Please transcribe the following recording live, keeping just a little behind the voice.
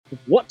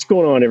What's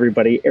going on,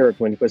 everybody? Eric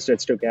Lindquist at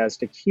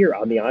Stochastic here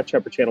on the Odd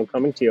Chopper channel,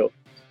 coming to you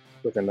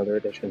with another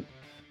edition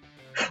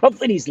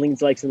of Lindy's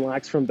Leans, Likes, and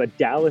Locks from the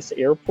Dallas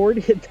airport.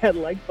 Hit that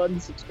like button,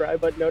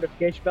 subscribe button,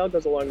 notification bell.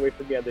 Goes a long way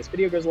for me on this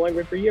video, goes a long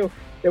way for you.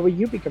 That way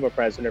you become a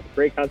prize winner for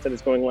great content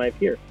is going live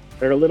here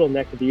in our little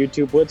neck of the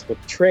YouTube woods with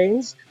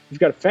trains. We've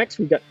got effects,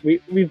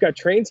 we've got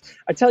trains.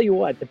 I tell you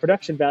what, the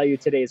production value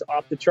today is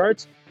off the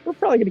charts. We're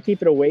probably going to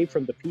keep it away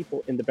from the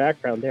people in the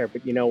background there,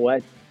 but you know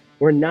what?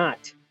 We're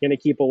not going to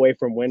keep away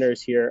from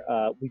winners here.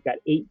 We've got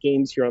 8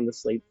 games here on the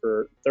slate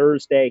for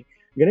Thursday.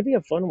 Going to be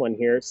a fun one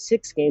here.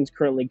 6 games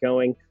currently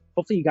going.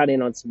 Hopefully you got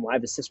in on some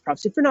live assist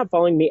props. If you're not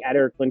following me at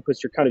Eric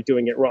Lindquist, you're kind of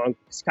doing it wrong.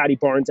 Scotty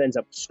Barnes ends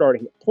up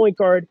starting at point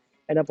guard,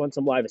 end up on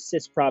some live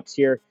assist props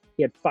here.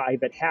 He had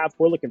 5 at half.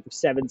 We're looking for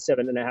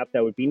 7.5.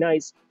 That would be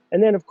nice.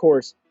 And then, of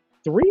course,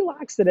 3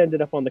 locks that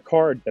ended up on the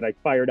card that I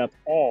fired up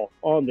all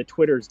on the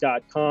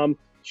twitters.com.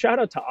 Shout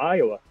out to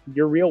Iowa,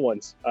 your real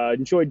ones.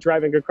 Enjoyed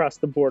driving across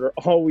the border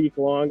all week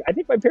long. I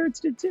think my parents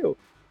did too.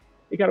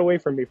 They got away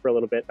from me for a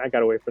little bit. I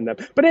got away from them.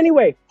 But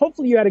anyway,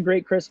 hopefully you had a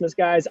great Christmas,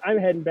 guys. I'm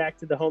heading back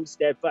to the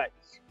homestead, but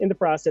in the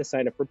process,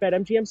 sign up for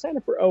BetMGM, sign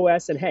up for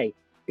OS, and hey,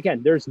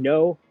 again, there's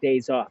no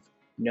days off.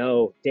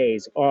 No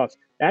days off.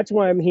 That's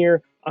why I'm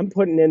here. I'm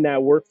putting in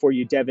that work for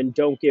you, Devin.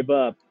 Don't give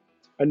up.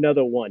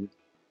 Another one.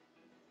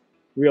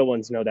 Real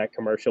ones know that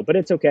commercial, but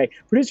it's okay.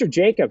 Producer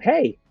Jacob,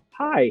 hey,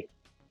 hi.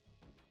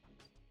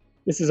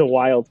 This is a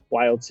wild,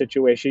 wild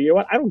situation. You know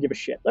what? I don't give a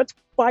shit. Let's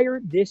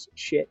fire this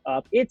shit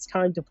up. It's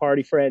time to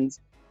party, friends.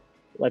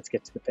 Let's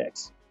get to the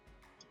picks.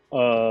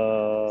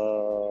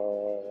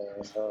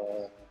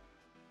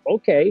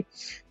 Okay.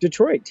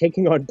 Detroit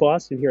taking on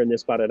Boston here in this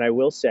spot, and I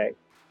will say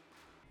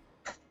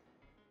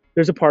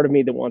there's a part of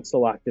me that wants to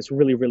lock this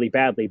really, really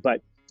badly,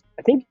 but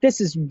I think this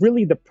is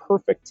really the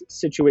perfect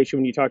situation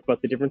when you talk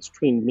about the difference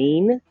between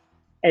mean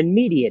and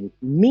median.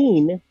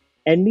 Mean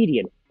and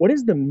median. What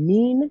is the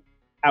mean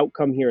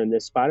outcome here in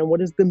this spot, and what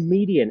is the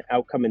median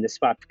outcome in this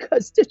spot?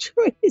 Because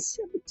Detroit is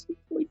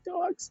 17-point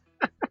dogs.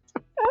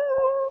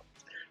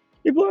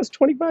 They've lost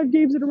 25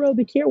 games in a row.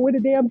 They can't win a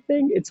damn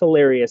thing. It's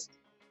hilarious.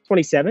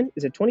 27?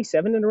 Is it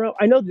 27 in a row?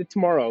 I know that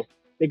tomorrow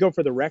they go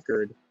for the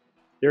record.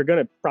 They're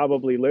going to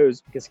probably lose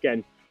because,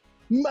 again,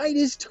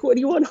 minus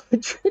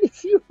 2,100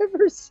 if you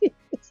ever see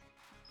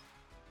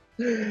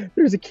this.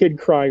 There's a kid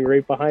crying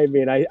right behind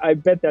me, and I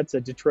bet that's a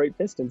Detroit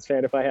Pistons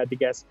fan if I had to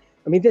guess.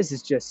 I mean, this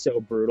is just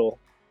so brutal.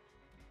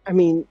 I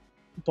mean,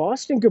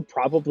 Boston could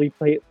probably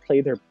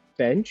play their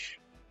bench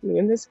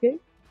in this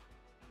game.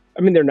 I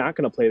mean, they're not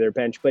going to play their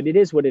bench, but it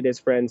is what it is,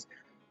 friends.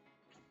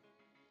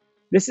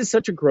 This is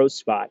such a gross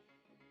spot.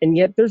 And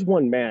yet there's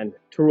one man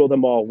to rule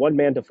them all, one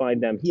man to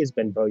find them. He has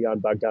been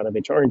Bojan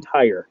Bogdanovic our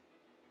entire,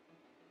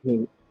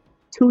 2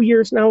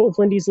 years now of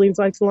Lindy's Leans,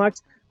 Likes, and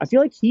Locks. I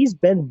feel like he's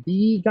been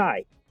the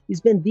guy.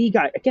 He's been the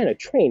guy. Again, a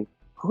train.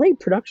 Great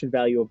production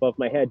value above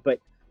my head. But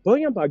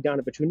Bojan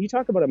Bogdanovic, when you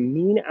talk about a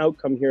mean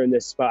outcome here in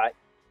this spot,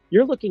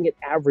 you're looking at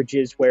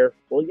averages where,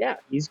 well, yeah,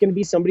 he's going to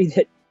be somebody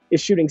that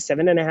is shooting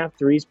 7.5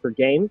 threes per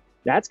game.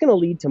 That's going to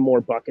lead to more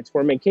buckets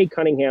for him. And Cade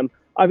Cunningham,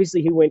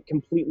 obviously he went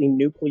completely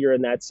nuclear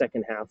in that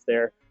second half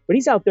there. But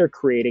he's out there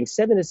creating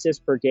 7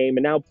 assists per game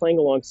and now playing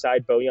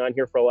alongside Bojan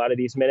here for a lot of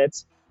these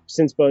minutes.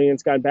 Since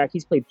Bojan's gotten back,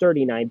 he's played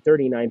 39,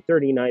 39,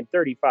 39,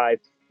 35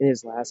 in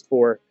his last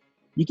 4.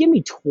 You give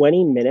me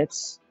 20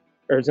 minutes,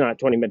 or it's not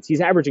 20 minutes.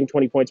 He's averaging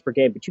 20 points per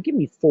game, but you give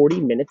me 40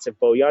 minutes of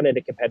Bojan at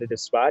a competitive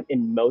spot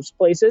in most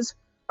places,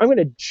 I'm going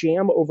to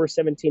jam over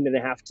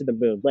 17.5 to the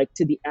moon, like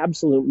to the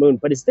absolute moon.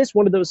 But is this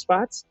one of those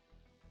spots?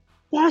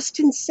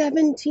 Boston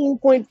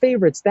 17-point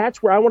favorites.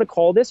 That's where I want to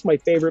call this my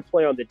favorite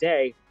play on the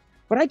day.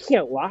 But I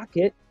can't lock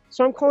it,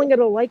 so I'm calling it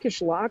a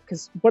like-ish lock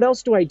because what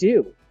else do I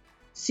do?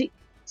 See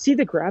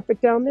the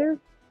graphic down there?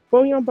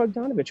 Bojan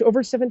Bogdanovic,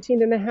 over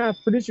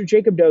 17.5. Producer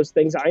Jacob knows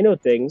things. I know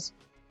things.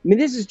 I mean,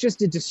 this is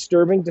just a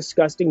disturbing,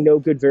 disgusting, no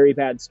good, very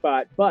bad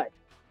spot. But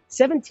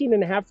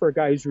 17.5 for a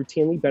guy who's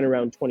routinely been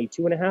around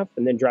 22.5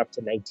 and then dropped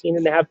to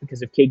 19.5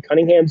 because of Cade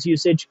Cunningham's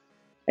usage.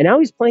 And now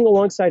he's playing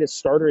alongside a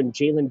starter in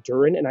Jalen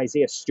Duren and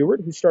Isaiah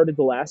Stewart, who started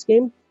the last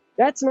game.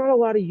 That's not a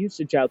lot of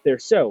usage out there.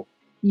 So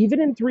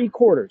even in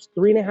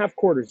 3.5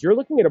 quarters, you're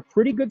looking at a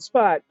pretty good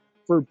spot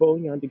for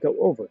Bojan to go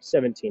over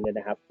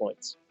 17.5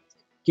 points.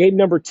 Game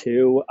number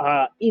 2,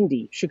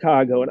 Indy,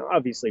 Chicago, and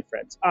obviously,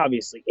 friends,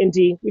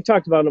 Indy. We've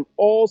talked about them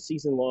all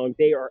season long.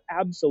 They are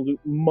absolute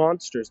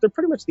monsters. They're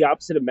pretty much the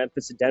opposite of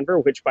Memphis and Denver,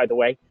 which, by the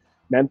way,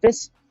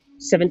 Memphis,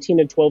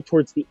 17-12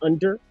 towards the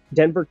under.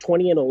 Denver,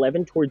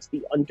 20-11 towards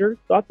the under.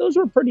 Thought those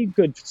were pretty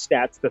good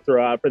stats to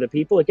throw out for the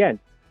people. Again,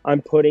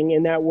 I'm putting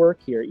in that work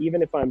here,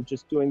 even if I'm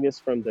just doing this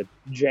from the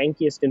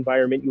jankiest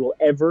environment you will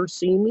ever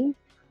see me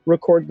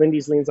record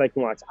Lindy's Leans, Likes,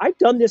 and Locks. I've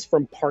done this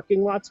from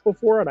parking lots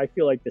before, and I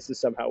feel like this is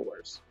somehow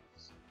worse.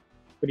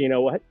 But you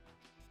know what?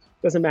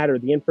 Doesn't matter.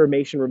 The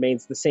information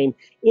remains the same.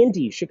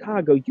 Indy,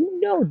 Chicago,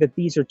 you know that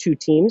these are two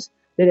teams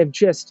that have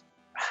just,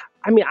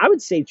 I mean, I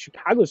would say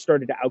Chicago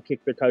started to outkick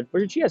their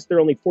coverage. Yes,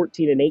 they're only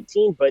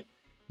 14-18, but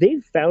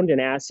they've found an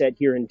asset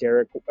here in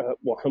I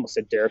almost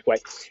said Derek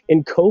White,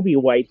 in Kobe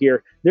White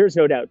here. There's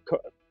no doubt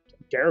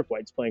Derek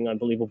White's playing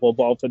unbelievable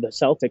ball for the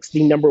Celtics,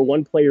 the number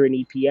one player in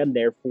EPM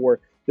there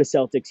for the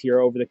Celtics here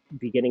over the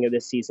beginning of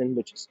this season,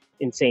 which is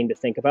insane to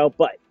think about.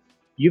 But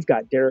you've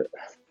got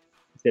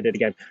did it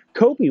again.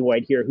 Kobe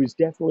White here, who's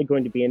definitely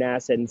going to be an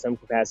asset in some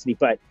capacity,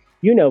 but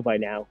you know by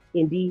now,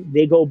 Indy,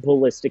 they go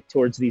ballistic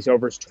towards these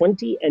overs,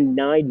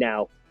 20-9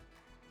 now.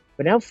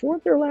 But now 4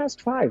 of their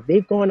last 5,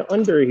 they've gone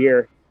under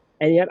here,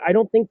 and yet I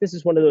don't think this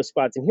is one of those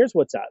spots. And here's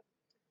what's up.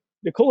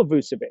 Nikola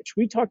Vucevic,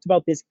 we talked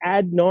about this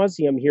ad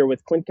nauseum here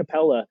with Clint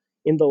Capella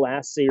in the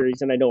last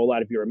series, and I know a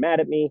lot of you are mad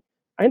at me.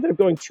 I ended up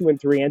going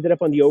 2-3. Ended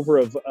up on the over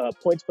of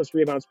points plus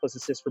rebounds plus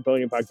assists for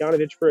Bojan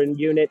Bogdanovic for a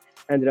unit.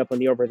 Ended up on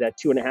the over of that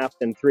 2.5,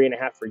 then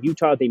 3.5 for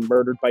Utah. They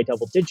murdered by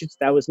double digits.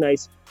 That was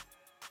nice.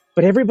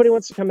 But everybody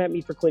wants to come at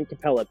me for Clint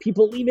Capella.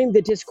 People leaving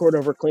the Discord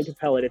over Clint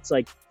Capella. It's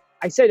like,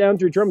 I said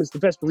Andre Drummond's the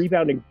best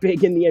rebounding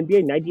big in the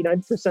NBA,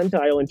 99th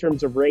percentile in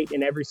terms of rate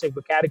in every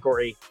single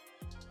category.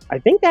 I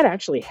think that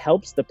actually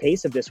helps the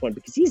pace of this one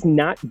because he's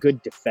not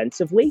good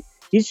defensively.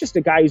 He's just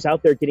a guy who's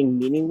out there getting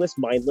meaningless,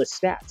 mindless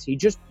stats. He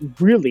just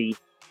really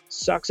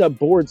sucks up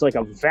boards like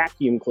a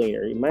vacuum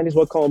cleaner. You might as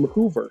well call him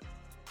Hoover.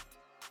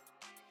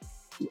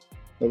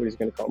 Nobody's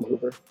going to call him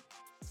Hoover.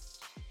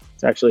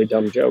 It's actually a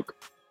dumb joke.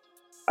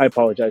 I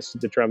apologize to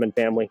the Drummond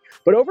family.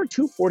 But over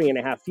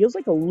 240.5 feels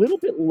like a little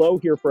bit low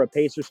here for a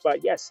Pacer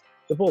spot. Yes,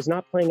 the Bulls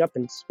not playing up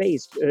in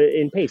pace.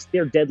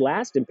 They're dead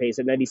last in pace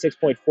at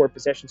 96.4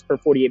 possessions per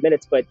 48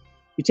 minutes. But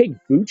you take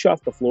Vooch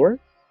off the floor,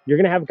 you're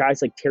going to have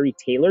guys like Terry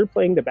Taylor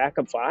playing the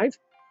backup 5.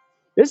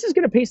 This is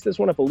going to pace this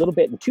one up a little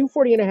bit. And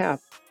 240.5.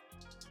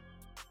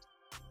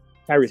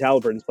 Tyrese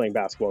Halliburton's playing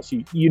basketball, so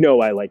you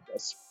know I like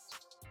this.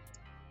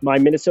 My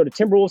Minnesota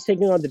Timberwolves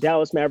taking on the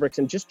Dallas Mavericks,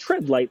 and just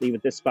tread lightly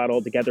with this spot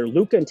altogether.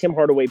 Luka and Tim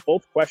Hardaway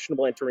both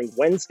questionable entering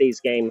Wednesday's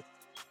game.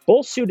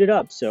 Both suited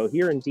up, so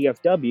here in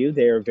DFW,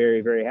 they are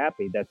very, very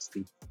happy. That's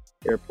the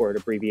airport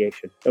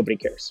abbreviation. Nobody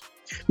cares.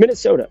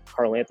 Minnesota,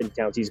 Karl Anthony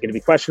Towns, he's going to be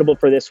questionable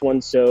for this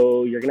one,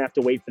 so you're going to have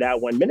to wait for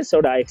that one.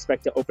 Minnesota, I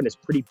expect to open as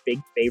pretty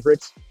big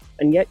favorites,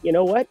 and yet, you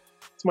know what?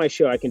 It's my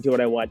show. I can do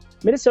what I want.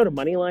 Minnesota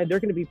money line,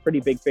 they're going to be pretty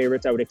big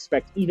favorites, I would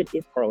expect, even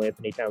if Karl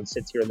Anthony Towns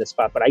sits here in this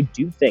spot. But I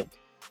do think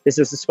this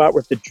is the spot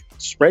where the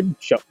spread,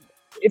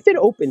 if it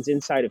opens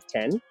inside of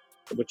 10,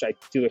 which I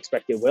do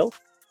expect it will,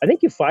 I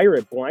think you fire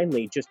it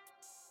blindly. Just,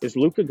 is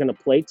Luka going to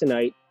play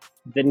tonight,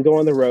 then go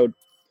on the road,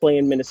 play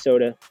in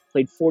Minnesota,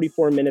 played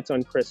 44 minutes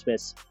on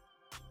Christmas?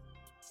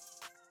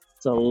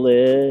 It's a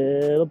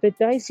little bit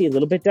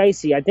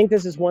dicey, I think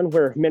this is one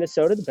where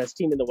Minnesota, the best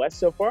team in the West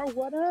so far,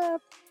 what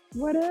up?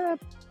 What up?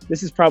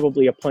 This is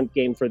probably a punt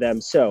game for them.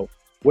 So,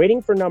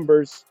 waiting for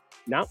numbers.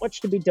 Not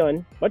much to be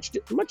done. Much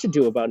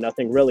ado about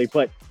nothing, really.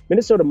 But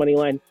Minnesota money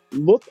line,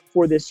 look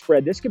for this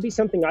spread. This could be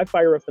something I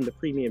fire up in the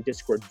premium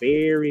Discord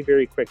very,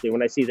 very quickly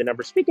when I see the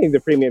numbers. Speaking of the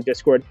premium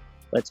Discord,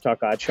 let's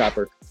talk Odd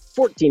Shopper.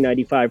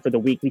 $14.95 for the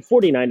weekly,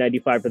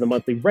 $49.95 for the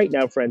monthly. Right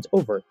now, friends,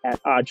 over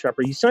at Odd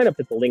Shopper. You sign up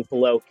at the link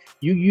below.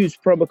 You use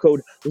promo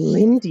code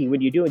Lindy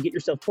when you do and get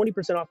yourself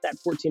 20% off that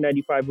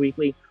 $14.95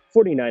 weekly,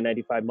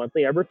 $49.95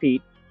 monthly. I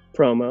repeat,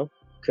 promo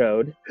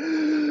code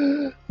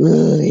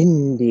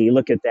Lindy.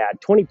 Look at that.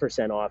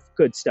 20% off.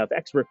 Good stuff.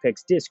 Expert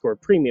picks, Discord,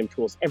 premium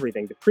tools,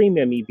 everything. The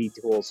premium EV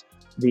tools,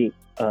 the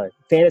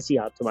fantasy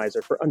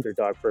optimizer for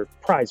Underdog, for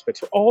prize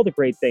picks, for all the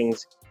great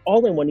things,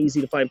 all in one easy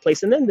to find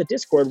place. And then the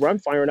Discord where I'm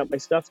firing up my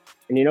stuff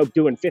and,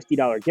 doing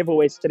 $50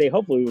 giveaways today.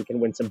 Hopefully we can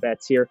win some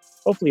bets here.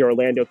 Hopefully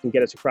Orlando can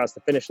get us across the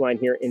finish line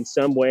here in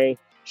some way,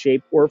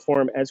 shape, or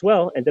form as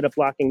well. Ended up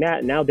blocking that.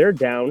 And now they're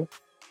down,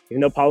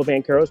 even though Paulo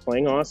Banchero is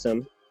playing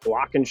awesome.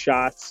 Blocking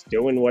shots,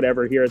 doing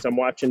whatever here as I'm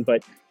watching,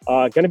 but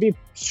going to be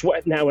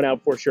sweating that one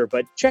out for sure.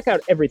 But check out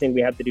everything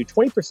we have to do.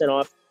 20%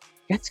 off.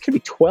 That's going to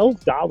be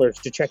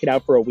 $12 to check it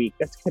out for a week.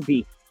 That's going to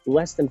be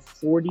less than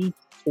 $44.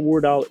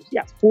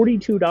 Yeah,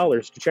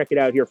 $42 to check it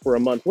out here for a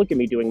month. Look at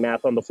me doing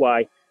math on the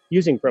fly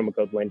using promo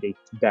code Lindy.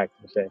 Back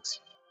to the fix.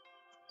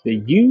 The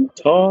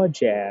Utah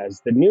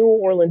Jazz, the New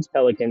Orleans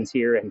Pelicans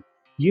here. And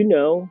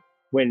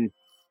when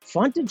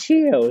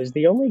Fontecchio is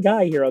the only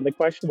guy here on the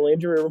questionable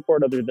injury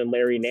report other than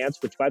Larry Nance,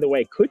 which, by the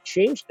way, could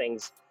change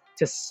things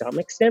to some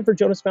extent for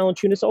Jonas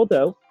Valanciunas,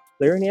 although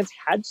Larry Nance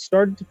had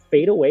started to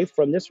fade away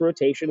from this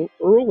rotation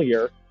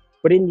earlier.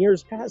 But in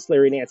years past,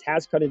 Larry Nance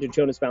has cut into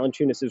Jonas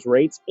Valanciunas'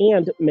 rates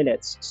and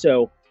minutes.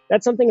 So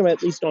that's something I'm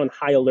at least on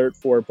high alert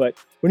for. But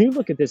when you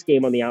look at this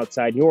game on the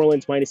outside, New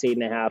Orleans minus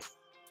 8.5,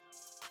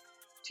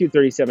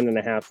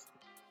 237.5.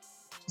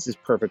 This is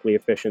perfectly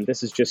efficient.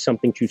 This is just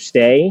something to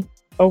stay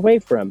away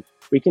from.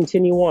 We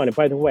continue on. And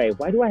by the way,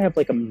 why do I have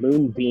like a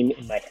moonbeam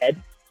in my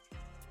head?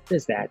 What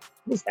is that?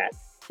 What is that?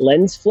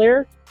 Lens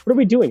flare? What are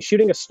we doing?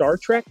 Shooting a Star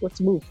Trek?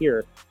 Let's move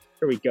here.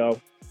 Here we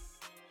go.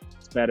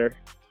 It's better.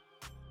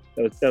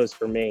 That was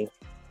for me.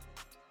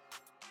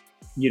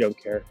 You don't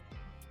care.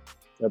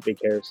 Nobody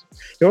cares.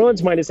 New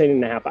Orleans minus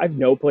 8.5. I have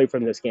no play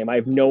from this game. I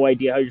have no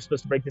idea how you're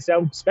supposed to break this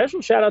down.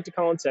 Special shout out to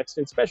Colin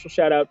Sexton. Special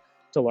shout out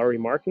to Larry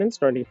Markkinen,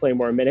 starting to play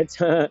more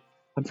minutes.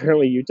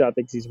 Apparently Utah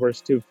thinks he's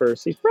worth 2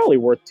 firsts. He's probably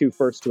worth 2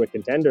 firsts to a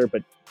contender,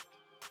 but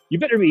you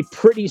better be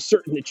pretty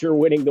certain that you're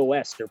winning the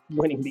West or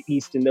winning the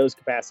East in those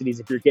capacities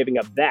if you're giving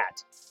up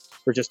that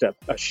for just a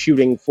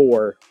shooting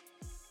four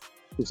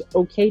who's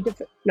okay,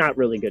 not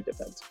really good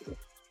defensively.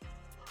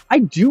 I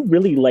do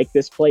really like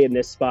this play in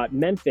this spot.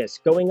 Memphis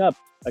going up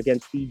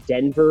against the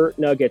Denver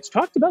Nuggets.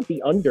 Talked about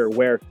the under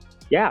where,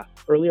 yeah,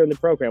 earlier in the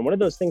program, one of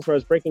those things where I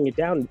was breaking it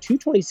down,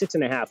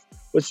 226.5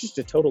 was just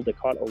a total that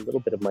caught a little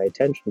bit of my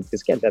attention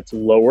because, again, that's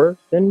lower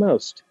than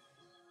most.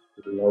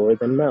 Lower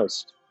than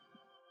most.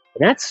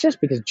 And that's just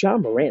because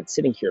John Morant's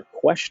sitting here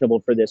questionable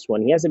for this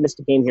one. He hasn't missed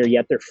a game here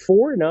yet. They're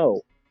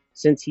 4-0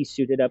 since he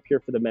suited up here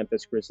for the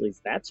Memphis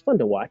Grizzlies. That's fun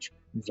to watch.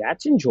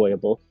 That's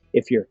enjoyable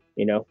if you're,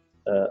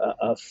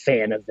 a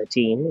fan of the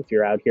team, if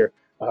you're out here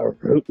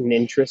rooting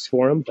interest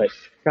for them. But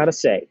gotta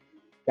say,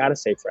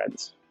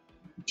 friends,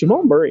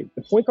 Jamal Murray,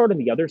 the point guard on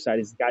the other side,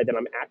 is the guy that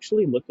I'm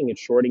actually looking at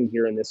shorting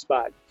here in this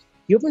spot.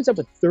 He opens up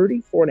with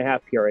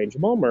 34.5 PRA. And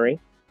Jamal Murray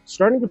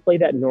starting to play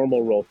that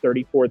normal role,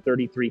 34,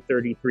 33,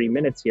 33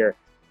 minutes here.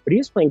 But he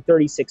was playing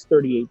 36,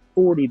 38,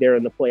 40 there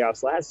in the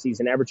playoffs last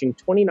season, averaging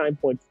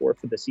 29.4 for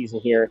the season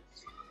here.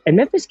 And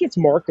Memphis gets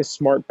Marcus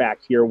Smart back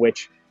here,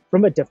 which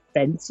from a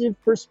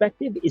defensive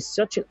perspective is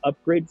such an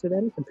upgrade for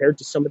them compared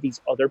to some of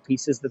these other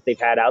pieces that they've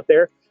had out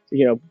there.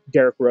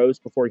 Derrick Rose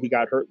before he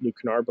got hurt, Luke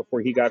Kennard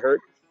before he got hurt,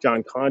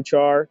 John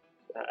Conchar,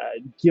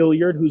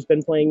 Gilliard, who's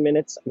been playing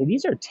minutes. I mean,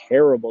 these are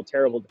terrible,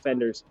 terrible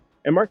defenders.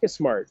 And Marcus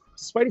Smart,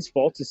 despite his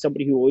faults, is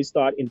somebody who always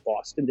thought in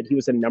Boston that he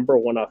was a number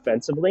one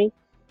offensively.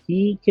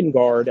 He can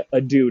guard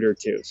a dude or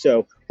two.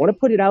 So I want to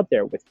put it out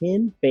there with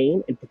him,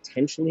 Bane, and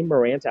potentially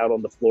Morant out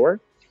on the floor.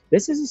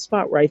 This is a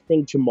spot where I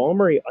think Jamal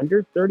Murray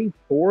under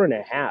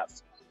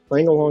 34.5,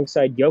 playing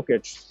alongside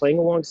Jokic, playing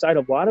alongside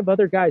a lot of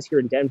other guys here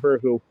in Denver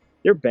who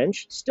their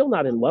bench still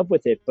not in love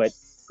with it, but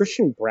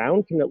Christian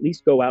Brown can at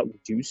least go out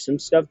and do some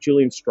stuff.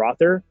 Julian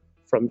Strother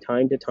from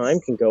time to time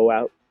can go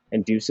out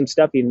and do some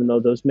stuff, even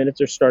though those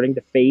minutes are starting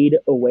to fade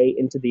away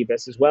into the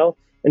abyss as well.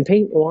 And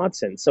Peyton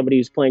Watson, somebody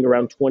who's playing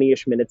around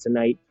 20-ish minutes a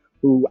night,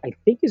 who I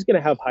think is going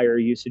to have higher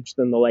usage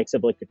than the likes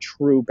of like a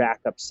true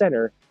backup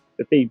center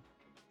that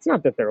it's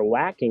not that they're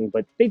lacking,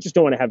 but they just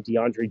don't want to have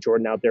DeAndre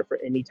Jordan out there for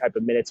any type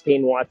of minutes.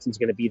 Peyton Watson's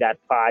going to be that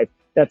five,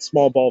 that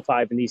small ball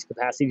five in these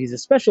capacities,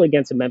 especially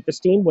against a Memphis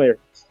team where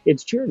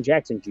it's Jaren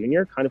Jackson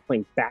Jr. kind of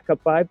playing backup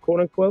five,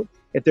 quote unquote,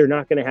 if they're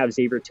not going to have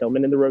Xavier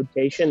Tillman in the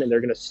rotation and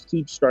they're going to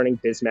keep starting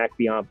Bismack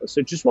Biyombo.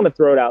 So just want to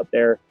throw it out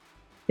there.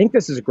 I think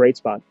this is a great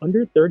spot.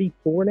 Under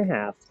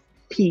 34.5,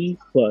 P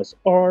plus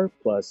R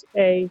plus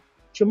A.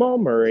 Jamal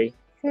Murray,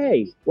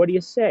 hey, what do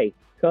you say?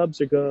 Cubs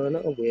are gonna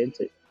win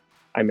too.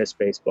 I miss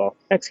baseball.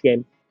 Next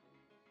game.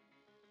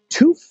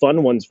 Two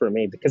fun ones for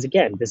me because,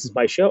 again, this is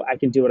my show. I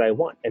can do what I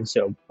want. And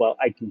so,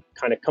 I can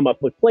kind of come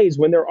up with plays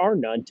when there are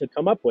none to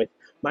come up with.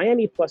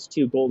 Miami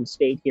 +2, Golden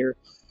State here.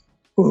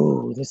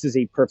 Ooh, this is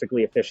a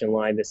perfectly efficient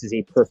line. This is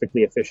a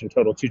perfectly efficient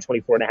total,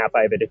 224.5.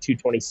 I have it at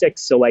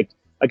 226. So,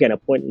 again, a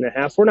point and a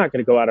half. We're not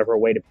going to go out of our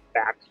way to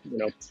back,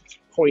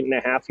 point and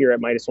a half here at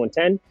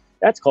 -110.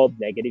 That's called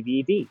negative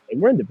EV,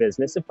 and we're in the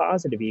business of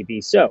positive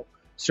EV. So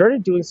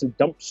started doing some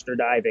dumpster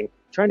diving,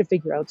 trying to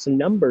figure out some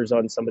numbers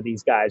on some of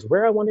these guys,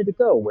 where I wanted to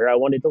go, where I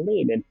wanted to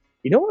lean. And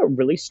you know what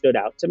really stood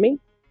out to me?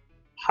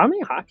 Jaime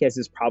Jaquez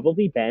has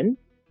probably been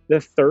the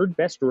third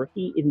best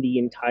rookie in the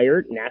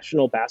entire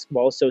National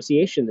Basketball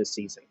Association this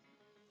season.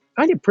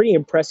 I find it pretty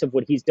impressive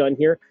what he's done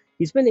here.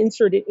 He's been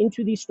inserted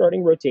into the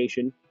starting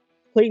rotation,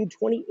 playing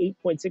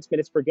 28.6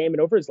 minutes per game,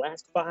 and over his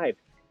last five,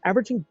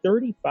 averaging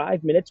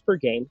 35 minutes per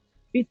game,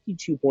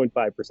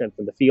 52.5%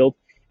 from the field.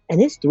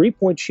 And his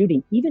three-point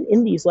shooting, even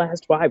in these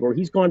last five where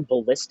he's gone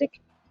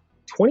ballistic,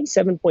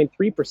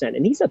 27.3%.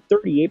 And he's a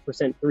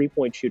 38%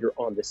 three-point shooter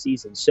on the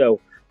season. So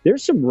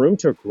there's some room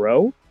to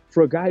grow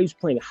for a guy who's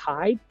playing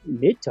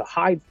mid to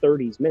high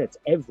 30s minutes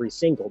every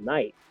single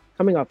night,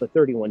 coming off a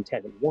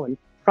 31-10-1.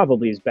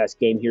 Probably his best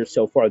game here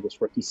so far this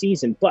rookie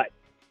season. But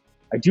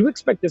I do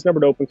expect this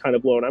number to open kind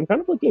of low. And I'm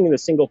kind of looking in the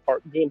single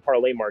game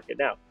parlay market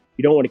now.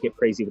 You don't want to get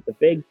crazy with the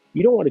big.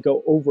 You don't want to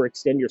go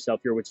overextend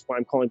yourself here, which is why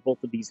I'm calling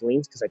both of these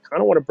leans, because I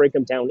kind of want to break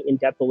them down in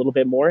depth a little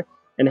bit more.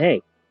 And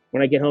hey,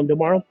 when I get home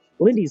tomorrow,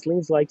 Lindy's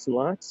leans, likes, and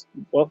locks,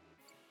 well,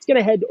 it's going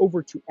to head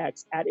over to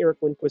X at Eric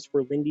Lindquist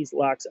for Lindy's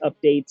locks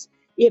updates.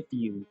 If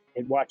you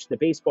had watched the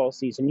baseball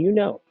season,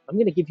 I'm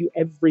going to give you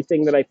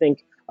everything that I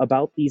think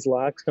about these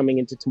locks coming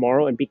into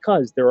tomorrow. And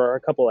because there are a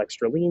couple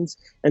extra leans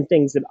and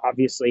things that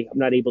obviously I'm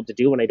not able to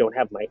do when I don't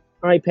have my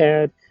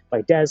iPad,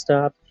 my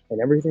desktop, and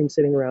everything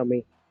sitting around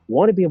me,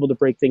 want to be able to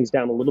break things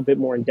down a little bit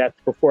more in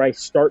depth before I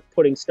start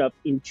putting stuff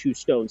into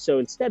stone. So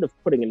instead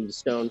of putting it into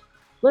stone,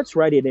 let's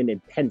write it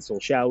in pencil,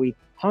 shall we?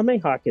 Jaime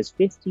Jaquez,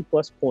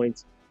 50-plus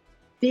points,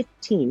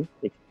 15.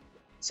 It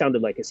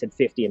sounded like I said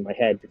 50 in my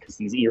head because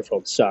these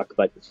earphones suck,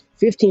 but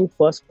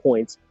 15-plus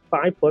points,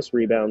 5-plus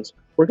rebounds.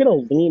 We're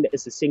going to lean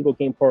as a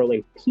single-game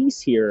parlay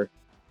piece here,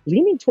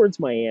 leaning towards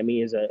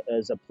Miami as a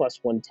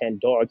 +110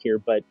 dog here,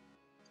 but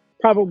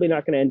probably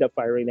not going to end up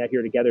firing that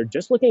here together.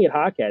 Just looking at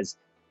Jaquez,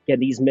 again,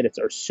 these minutes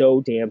are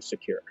so damn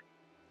secure.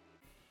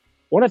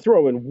 Want to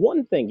throw in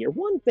one thing here,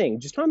 one thing.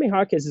 Just Tommy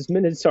Hawkins'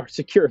 minutes are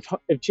secure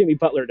if Jimmy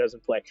Butler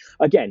doesn't play.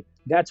 Again,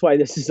 that's why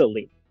this is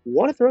elite.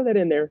 Want to throw that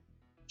in there.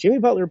 Jimmy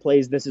Butler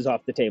plays, this is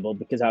off the table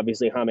because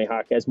obviously Jaime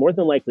Jaquez more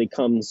than likely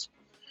comes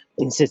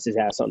and sits his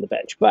ass on the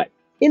bench. But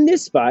in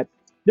this spot,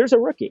 there's a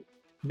rookie,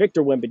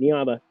 Victor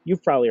Wembanyama.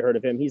 You've probably heard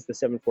of him. He's the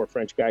 7'4"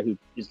 French guy who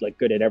is like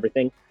good at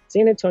everything.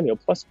 San Antonio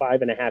plus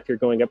 5.5 here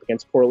going up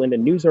against Portland,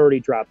 and news already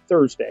dropped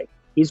Thursday.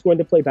 He's going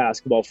to play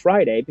basketball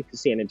Friday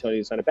because San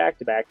Antonio's on a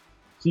back-to-back.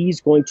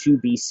 He's going to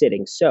be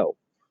sitting. So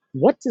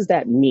what does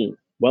that mean?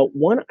 Well,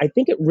 one, I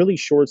think it really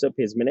shores up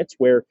his minutes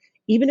where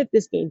even if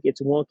this game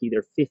gets wonky,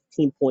 they're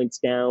 15 points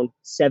down,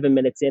 7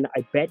 minutes in,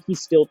 I bet he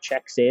still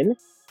checks in,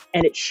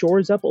 and it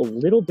shores up a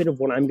little bit of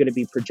what I'm going to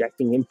be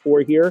projecting him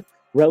for here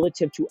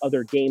relative to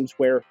other games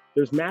where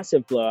there's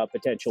massive blowout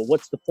potential.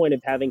 What's the point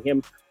of having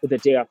him with a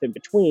day off in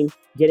between,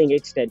 getting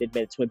extended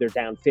minutes when they're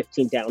down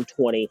 15, down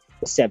 20,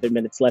 with 7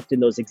 minutes left in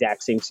those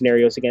exact same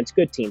scenarios against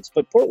good teams?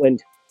 But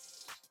Portland,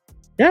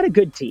 not a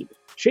good team.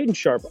 Shaedon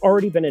Sharpe,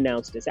 already been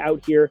announced, is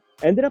out here.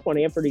 Ended up on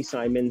Anthony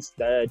Simons.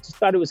 Just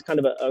thought it was kind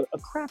of a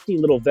crafty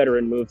little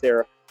veteran move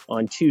there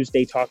on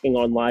Tuesday, talking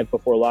on Live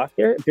Before Lock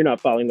there. If you're not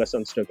following us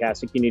on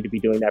Stokastic, you need to be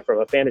doing that from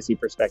a fantasy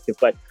perspective.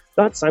 But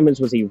thought Simons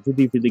was a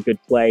really, really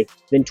good play.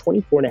 Then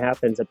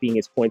 24.5 ends up being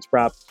his points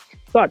prop.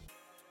 Thought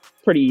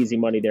pretty easy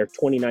money there.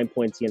 29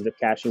 points, he ends up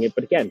cashing it.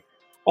 But again,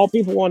 all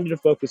people wanted to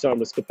focus on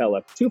was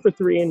Capella. 2 for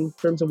 3 in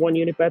terms of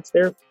one-unit bets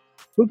there.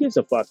 Who gives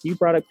a fuck? You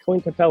brought up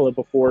Clint Capella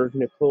before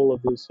Nikola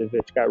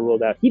Vucevic got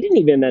ruled out. He didn't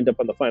even end up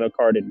on the final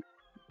card in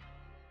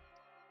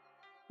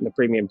the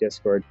premium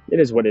Discord. It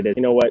is what it is.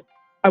 You know what?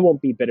 I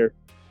won't be bitter.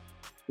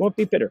 Won't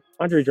be bitter.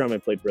 Andre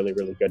Drummond played really,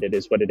 really good. It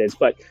is what it is.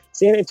 But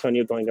San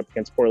Antonio going up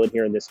against Portland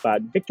here in this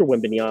spot. Victor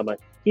Wembanyama,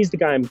 he's the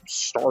guy I'm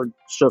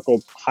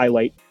circled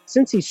highlight.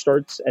 Since he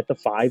starts at the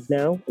 5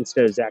 now,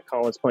 instead of Zach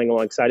Collins playing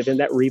alongside of him,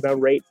 that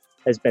rebound rate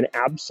has been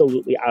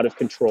absolutely out of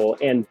control.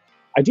 And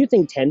I do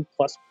think 10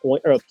 plus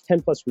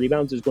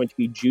rebounds is going to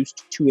be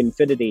juiced to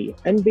infinity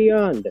and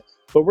beyond.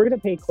 But we're going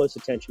to pay close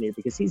attention here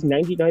because he's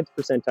 99th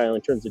percentile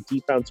in terms of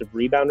defensive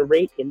rebound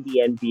rate in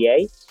the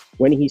NBA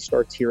when he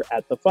starts here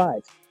at the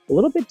 5. A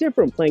little bit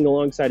different playing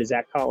alongside of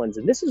Zach Collins.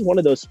 And this is one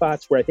of those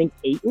spots where I think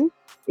Ayton,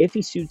 if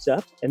he suits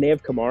up and they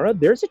have Kamara,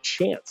 there's a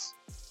chance.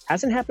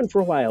 Hasn't happened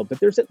for a while,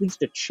 but there's at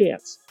least a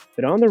chance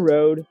that on the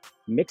road,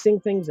 mixing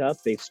things up,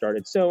 they've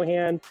started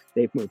Sohan,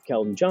 they've moved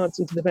Keldon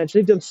Johnson to the bench.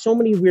 They've done so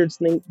many weird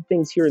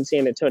things here in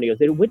San Antonio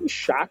that it wouldn't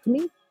shock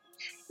me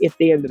if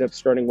they ended up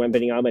starting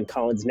Wembanyama and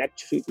Collins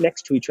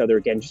next to each other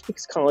again, just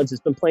because Collins has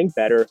been playing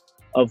better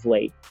of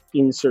late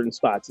in certain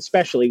spots,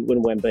 especially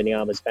when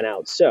Wembanyama's been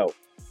out. So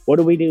what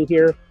do we do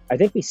here? I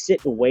think we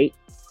sit and wait,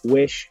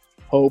 wish,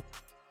 hope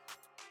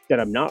that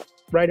I'm not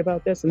right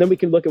about this. And then we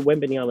can look at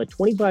Wembanyama,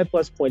 25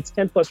 plus points,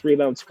 10 plus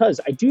rebounds, because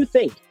I do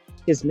think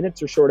his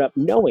minutes are short up,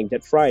 knowing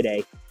that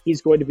Friday he's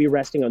going to be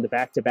resting on the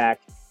back-to-back,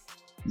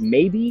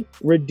 maybe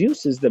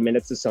reduces the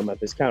minutes of some of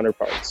his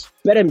counterparts.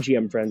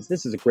 BetMGM, friends,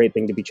 this is a great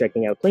thing to be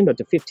checking out. Claim up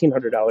to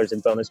 $1,500 in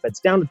bonus bets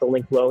down at the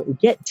link below and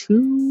get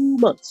 2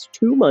 months,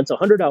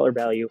 $100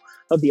 value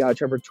of the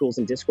OddsSharper tools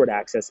and Discord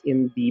access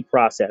in the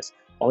process.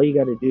 All you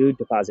got to do,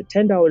 deposit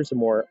 $10 or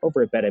more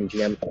over at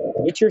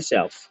BetMGM. Get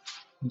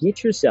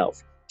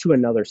yourself to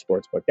another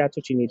sportsbook. That's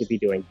what you need to be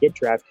doing. Get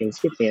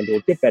DraftKings, get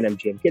FanDuel, get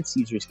BetMGM, get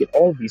Caesars, get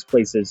all of these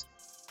places.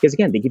 Because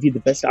again, they give you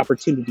the best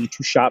opportunity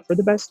to shop for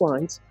the best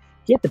lines,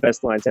 get the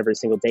best lines every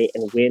single day,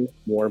 and win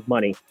more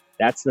money.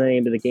 That's the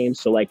name of the game.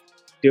 So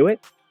do it.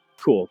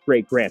 Cool.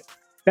 Great. Grant.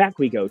 Back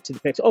we go to the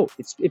picks. Oh,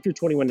 if you're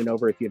 21 and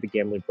over, if you have a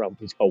gambling problem,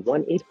 please call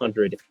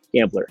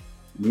 1-800-GAMBLER.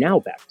 Now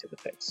back to the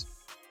picks.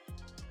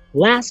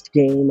 Last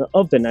game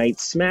of the night,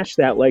 smash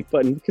that like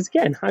button because,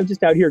 again, I'm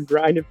just out here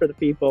grinding for the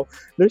people.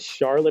 The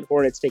Charlotte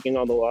Hornets taking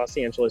on the Los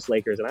Angeles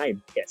Lakers, and I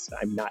am pissed.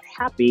 I'm not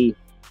happy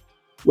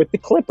with the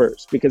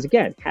Clippers because,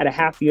 again, had a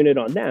half unit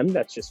on them.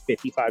 That's just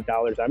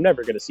 $55 I'm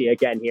never going to see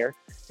again here.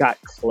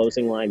 Got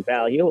closing line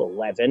value,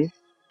 11.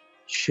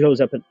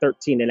 Shows up at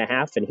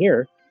 13.5, and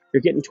here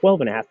you're getting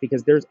 12.5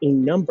 because there's a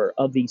number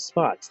of these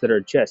spots that are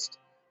just,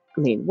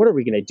 what are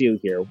we going to do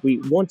here? We,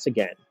 once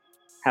again,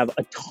 have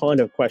a ton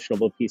of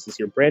questionable pieces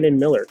here. Brandon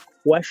Miller,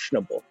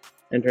 questionable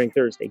entering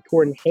Thursday.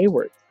 Gordon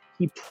Hayward,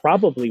 he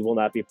probably will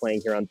not be playing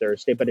here on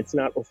Thursday, but it's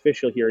not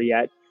official here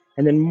yet.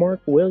 And then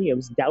Mark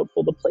Williams,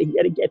 doubtful to play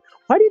yet again.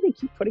 Why do they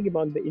keep putting him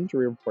on the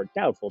injury report?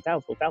 Doubtful.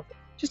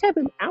 Just have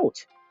him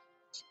out.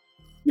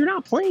 You're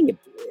not playing him.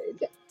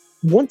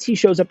 Once he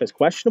shows up as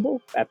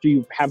questionable, after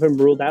you have him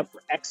ruled out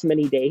for X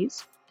many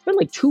days, it's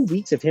been 2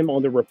 weeks of him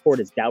on the report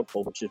as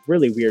doubtful, which is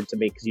really weird to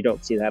me because you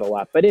don't see that a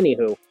lot. But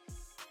anywho,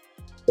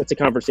 that's a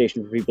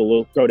conversation for people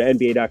who go to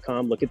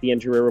NBA.com, look at the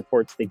injury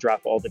reports. They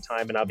drop all the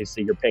time, and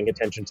obviously you're paying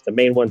attention to the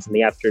main ones in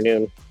the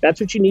afternoon. That's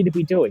what you need to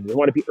be doing. You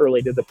want to be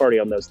early to the party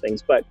on those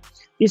things. But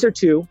these are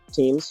two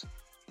teams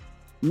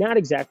not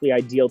exactly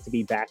ideal to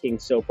be backing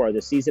so far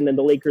this season. And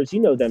the Lakers, you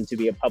know them to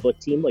be a public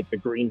team like the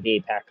Green Bay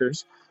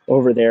Packers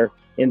over there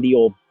in the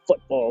old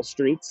football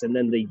streets. And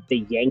then the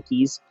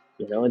Yankees,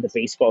 in the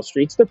baseball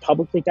streets, they're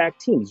publicly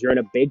backed teams. You're in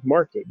a big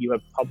market. You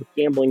have public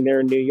gambling there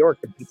in New York,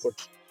 and people are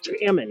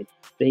jamming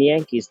the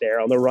Yankees there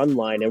on the run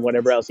line and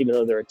whatever else, even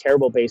though they're a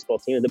terrible baseball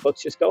team. And the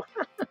books just go,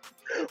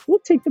 we'll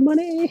take the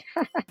money.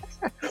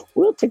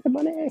 We'll take the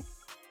money.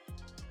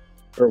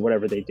 Or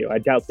whatever they do. I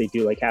doubt they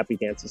do like happy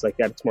dances like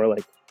that. It's more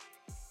like,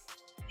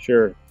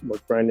 sure, we're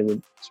grinding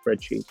the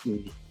spreadsheet.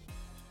 And,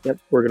 yep,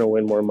 we're going to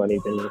win more money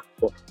than you.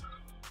 Cool.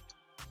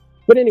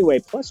 But anyway,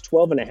 plus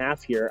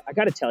 12.5 here. I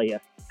got to tell you, I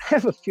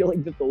have a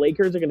feeling that the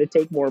Lakers are going to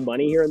take more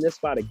money here in this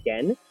spot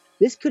again.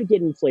 This could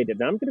get inflated.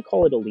 Now, I'm going to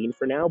call it a lean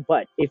for now,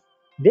 but if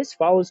this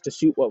follows to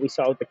suit what we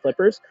saw with the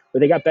Clippers, where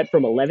they got bet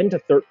from 11 to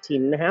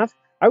 13.5,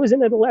 I was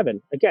in at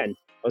 11. Again,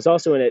 I was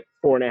also in at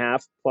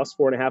 4.5, plus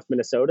 4.5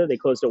 Minnesota. They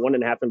closed at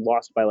 1.5 and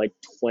lost by like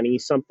 20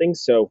 something.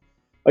 So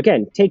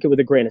again, take it with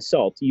a grain of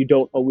salt. You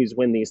don't always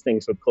win these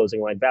things with closing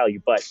line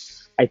value, but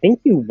I think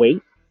you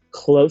wait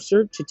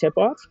closer to tip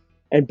off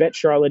and bet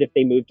Charlotte if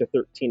they move to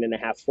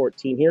 13.5,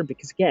 14 here,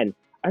 because again,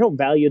 I don't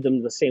value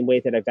them the same way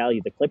that I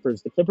value the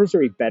Clippers. The Clippers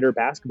are a better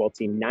basketball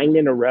team, 9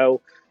 in a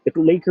row. The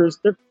Lakers,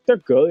 they're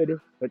good,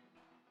 but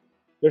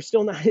they're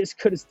still not as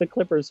good as the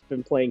Clippers have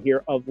been playing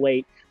here of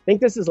late. I think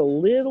this is a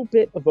little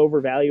bit of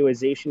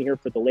overvaluation here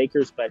for the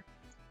Lakers, but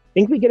I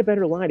think we get a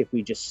better line if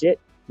we just sit,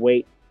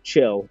 wait,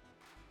 chill.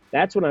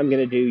 That's what I'm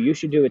going to do. You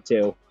should do it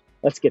too.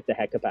 Let's get the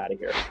heck up out of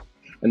here.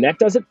 And that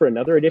does it for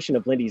another edition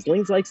of Lindy's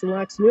Lings, Likes, and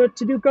Locks. You know what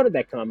to do? Go to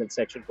that comment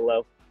section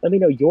below. Let me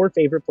know your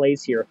favorite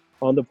plays here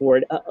on the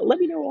board. Let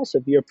me know also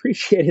if you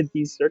appreciated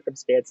these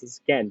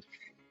circumstances. Again,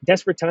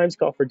 desperate times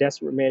call for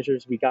desperate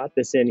measures. We got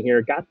this in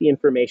here, got the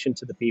information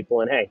to the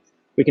people, and hey,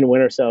 we can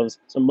win ourselves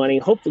some money.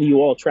 Hopefully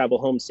you all travel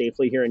home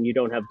safely here and you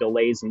don't have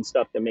delays and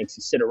stuff that makes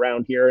you sit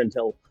around here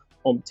until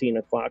 10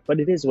 o'clock. But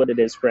it is what it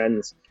is,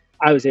 friends.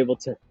 I was able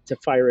to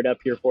fire it up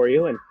here for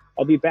you, and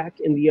I'll be back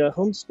in the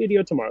home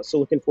studio tomorrow. So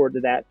looking forward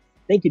to that.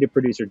 Thank you to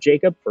producer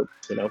Jacob for,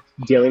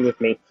 dealing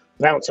with me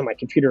bouncing my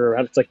computer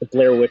around. It's like the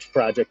Blair Witch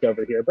Project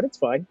over here, but it's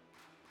fine.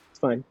 It's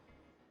fine.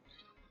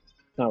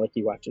 Not like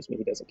he watches me.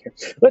 He doesn't care.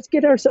 Let's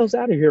get ourselves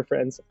out of here,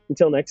 friends.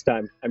 Until next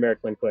time, I'm Eric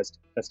Lindquist.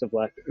 Best of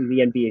luck in the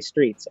NBA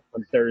streets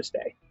on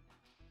Thursday.